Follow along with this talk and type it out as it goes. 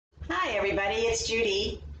everybody, it's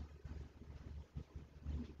Judy,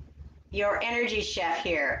 your energy chef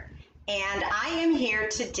here, and I am here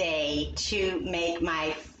today to make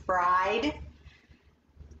my fried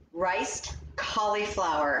riced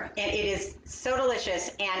cauliflower, and it is so delicious,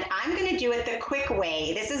 and I'm going to do it the quick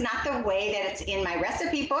way. This is not the way that it's in my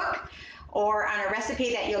recipe book or on a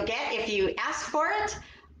recipe that you'll get if you ask for it,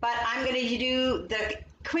 but I'm going to do the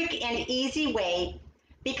quick and easy way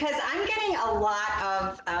because I'm getting a lot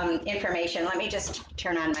of information. Let me just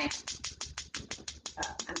turn on my,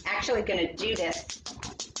 I'm actually going to do this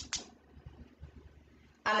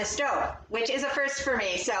on the stove, which is a first for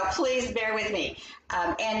me, so please bear with me.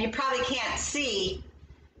 And you probably can't see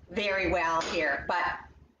very well here, but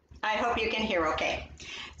I hope you can hear okay.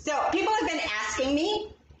 So people have been asking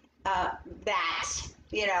me that,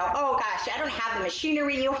 you know, oh gosh, I don't have the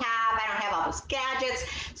machinery you have, I don't have all those gadgets,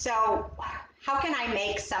 so how can I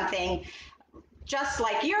make something just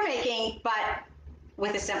like you're making, but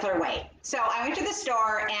with a simpler way? So I went to the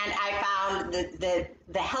store and I found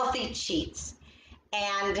the healthy cheats.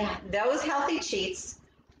 And those healthy cheats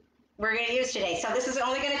we're going to use today. So this is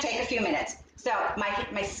only going to take a few minutes. So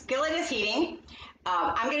my skillet is heating.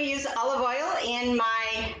 I'm going to use olive oil in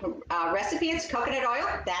my recipe. It's coconut oil.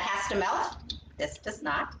 That has to melt. This does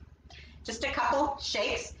not. Just a couple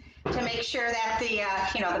shakes to make sure that the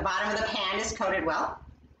bottom of the pan is coated well.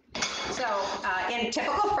 So in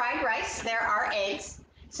typical fried rice, there are eggs.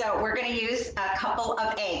 So we're going to use a couple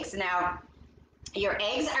of eggs. Now, your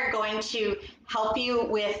eggs are going to help you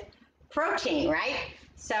with protein, right?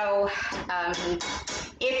 So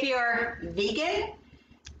if you're vegan,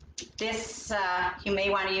 this you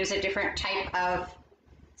may want to use a different type of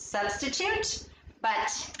substitute,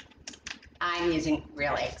 but I'm using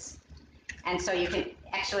real eggs. And so you can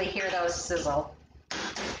actually hear those sizzle.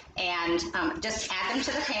 And just add them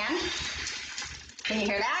to the pan. Can you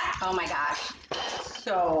hear that? Oh my gosh,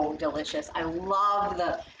 so delicious. I love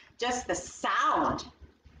just the sound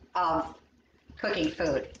of cooking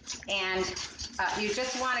food. And you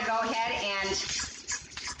just want to go ahead and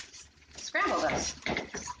scramble those.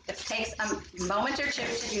 It takes a moment or two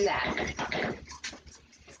to do that.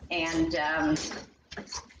 And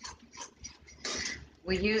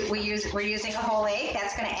we're using a whole egg.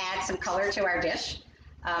 That's going to add some color to our dish.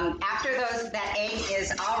 After that egg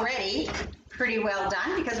is already pretty well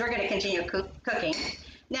done, because we're going to continue cooking.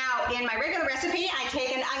 Now, in my regular recipe, I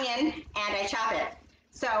take an onion and I chop it.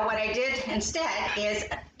 So what I did instead is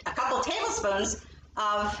a couple tablespoons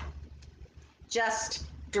of just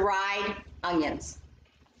dried onions.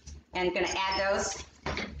 And I'm going to add those,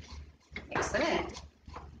 mix them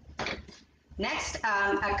in. Next,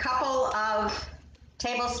 a couple of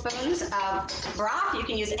tablespoons of broth. You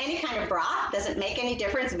can use any kind of broth. Doesn't make any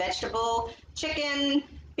difference. Vegetable, chicken,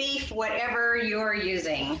 beef, whatever you're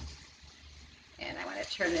using. And I want to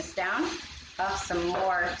turn this down. Oh, some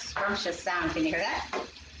more scrumptious sound. Can you hear that?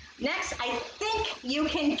 Next, I think you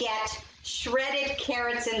can get shredded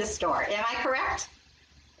carrots in the store. Am I correct?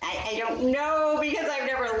 I don't know, because I've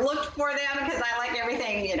never looked for them, because I like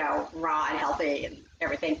everything, raw and healthy and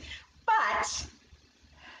everything. But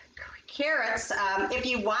carrots, if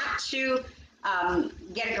you want to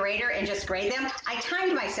get a grater and just grate them, I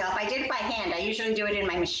timed myself. I did it by hand. I usually do it in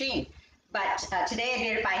my machine. But today I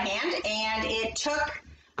did it by hand, and it took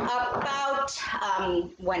about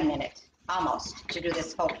 1 minute, almost, to do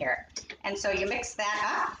this whole carrot. And so you mix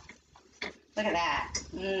that up. Look at that.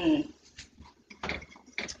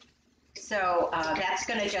 So that's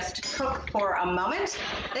going to just cook for a moment.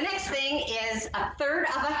 The next thing is 1/3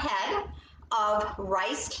 of a head of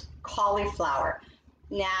riced cauliflower.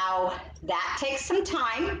 Now, that takes some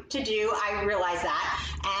time to do, I realize that.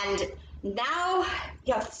 And now,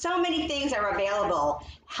 so many things are available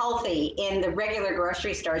healthy in the regular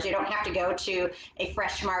grocery stores. You don't have to go to a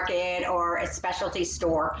fresh market or a specialty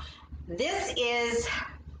store. This is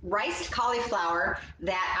riced cauliflower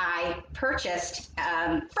that I purchased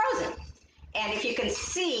frozen. And if you can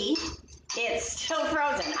see, it's still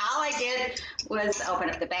frozen. All I did was open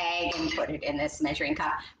up the bag and put it in this measuring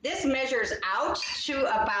cup. This measures out to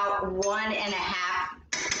about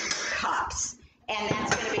 1.5 cups. And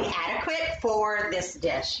that's going to be adequate for this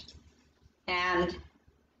dish. And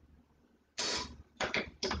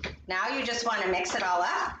now you just want to mix it all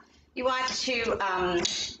up. You want to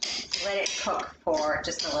let it cook for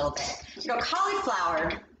just a little bit.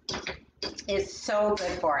 Cauliflower is so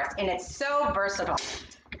good for us, and it's so versatile.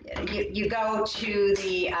 You go to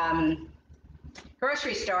the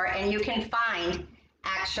grocery store and you can find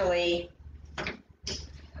actually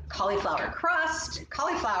cauliflower crust,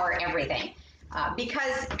 cauliflower everything.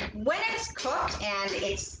 Because when it's cooked and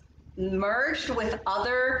it's merged with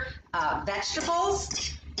other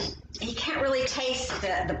vegetables, you can't really taste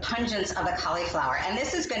the pungence of the cauliflower. And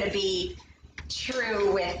this is going to be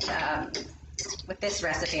true with this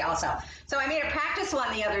recipe also. So I made a practice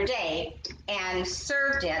one the other day and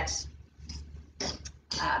served it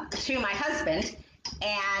to my husband,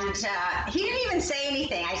 and he didn't even say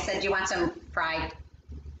anything. I said, "Do you want some fried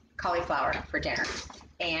cauliflower for dinner?"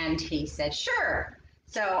 And he said, "Sure."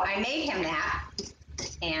 So I made him that,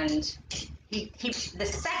 and he the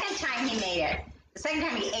second time he made it, the second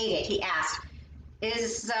time he ate it, he asked,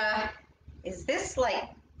 "Is this like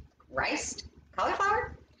riced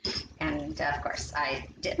cauliflower?" And of course, I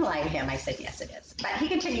didn't lie to him. I said, "Yes, it is." But he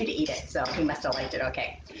continued to eat it, so he must have liked it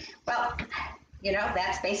okay. Well, you know,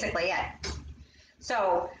 that's basically it.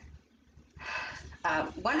 So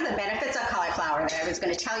one of the benefits of cauliflower that I was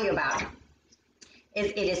going to tell you about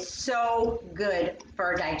is it is so good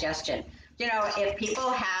for digestion. You know, if people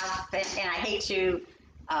have, and I hate to,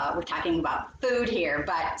 we're talking about food here,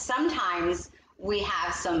 but sometimes we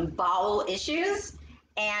have some bowel issues,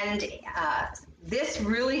 and this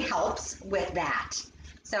really helps with that.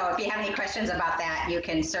 So if you have any questions about that, you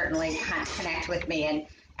can certainly connect with me,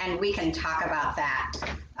 and we can talk about that,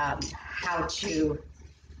 how to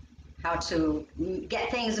get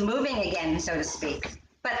things moving again, so to speak.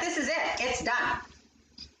 But this is it. It's done.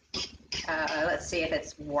 Let's see if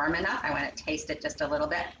it's warm enough. I want to taste it just a little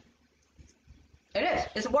bit. It is.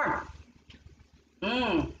 It's warm.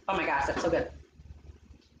 Oh my gosh, that's so good.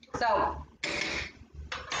 So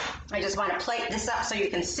I just want to plate this up so you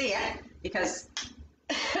can see it, because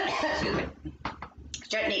excuse me,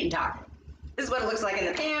 shouldn't eat and talk. This is what it looks like in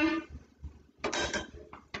the pan.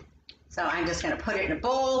 So I'm just going to put it in a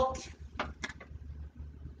bowl.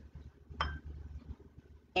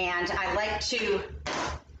 And I like to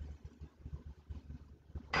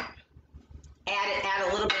add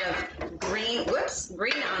a little bit of green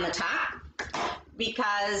on the top,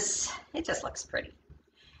 because it just looks pretty.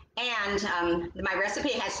 And my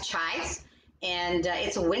recipe has chives, and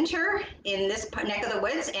it's winter in this neck of the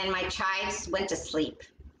woods, and my chives went to sleep.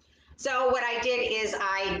 So what I did is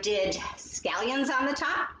I did scallions on the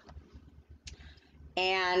top,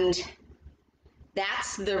 and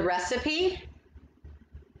that's the recipe.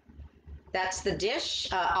 That's the dish,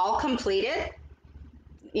 all completed.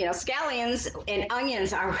 You know, scallions and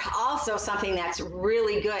onions are also something that's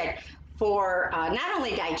really good for not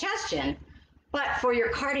only digestion, but for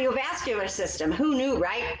your cardiovascular system. Who knew,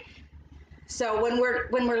 right? So when we're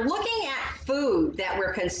looking at food that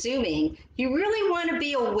we're consuming, you really want to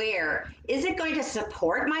be aware, is it going to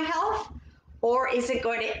support my health, or is it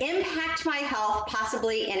going to impact my health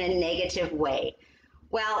possibly in a negative way?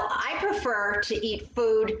 Well, I prefer to eat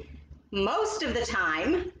food most of the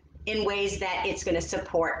time in ways that it's going to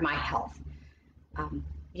support my health.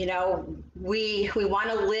 You know, we want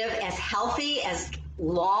to live as healthy as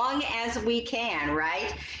long as we can,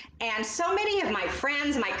 right? And so many of my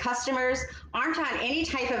friends, my customers, aren't on any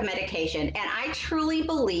type of medication, and I truly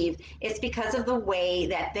believe it's because of the way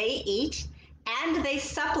that they eat and they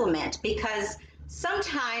supplement, because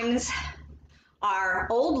sometimes our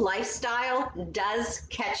old lifestyle does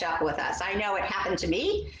catch up with us. I know it happened to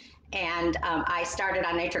me, and I started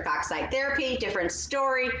on nitric oxide therapy, different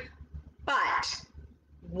story, but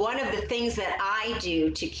one of the things that I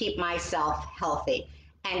do to keep myself healthy,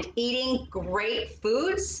 and eating great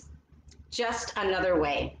foods, just another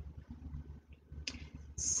way.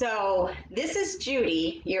 So this is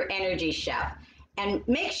Judy, your energy chef, and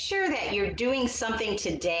make sure that you're doing something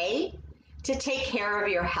today to take care of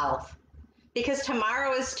your health, because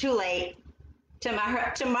tomorrow is too late.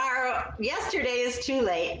 Yesterday is too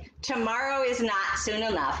late. Tomorrow is not soon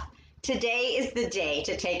enough. Today is the day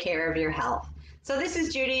to take care of your health. So this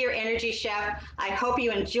is Judy, your energy chef. I hope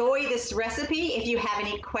you enjoy this recipe. If you have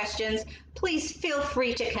any questions, please feel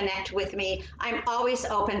free to connect with me. I'm always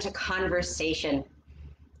open to conversation.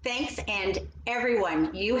 Thanks, and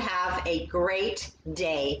everyone, you have a great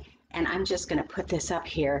day. And I'm just going to put this up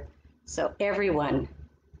here so everyone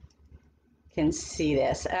can see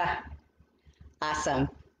this. Awesome.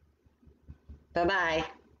 Bye-bye.